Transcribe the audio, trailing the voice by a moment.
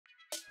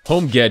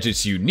Home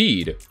gadgets you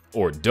need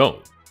or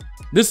don't.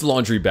 This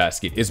laundry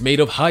basket is made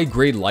of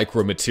high-grade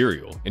Lycra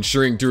material,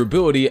 ensuring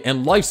durability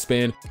and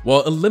lifespan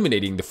while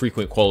eliminating the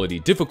frequent quality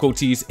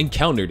difficulties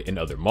encountered in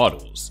other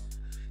models.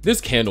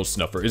 This candle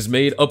snuffer is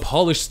made of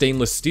polished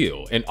stainless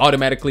steel and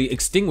automatically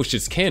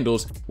extinguishes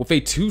candles with a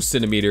 2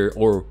 cm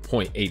or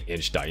 0.8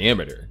 inch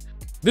diameter.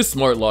 This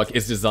smart lock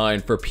is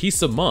designed for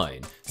peace of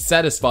mind,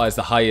 satisfies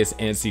the highest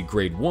ANSI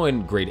Grade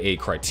 1, Grade A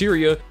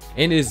criteria,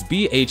 and is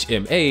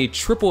BHMA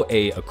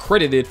AAA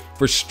accredited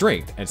for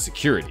strength and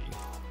security.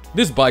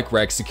 This bike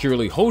rack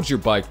securely holds your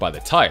bike by the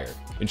tire,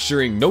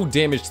 ensuring no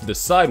damage to the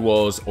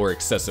sidewalls or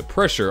excessive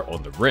pressure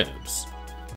on the rims.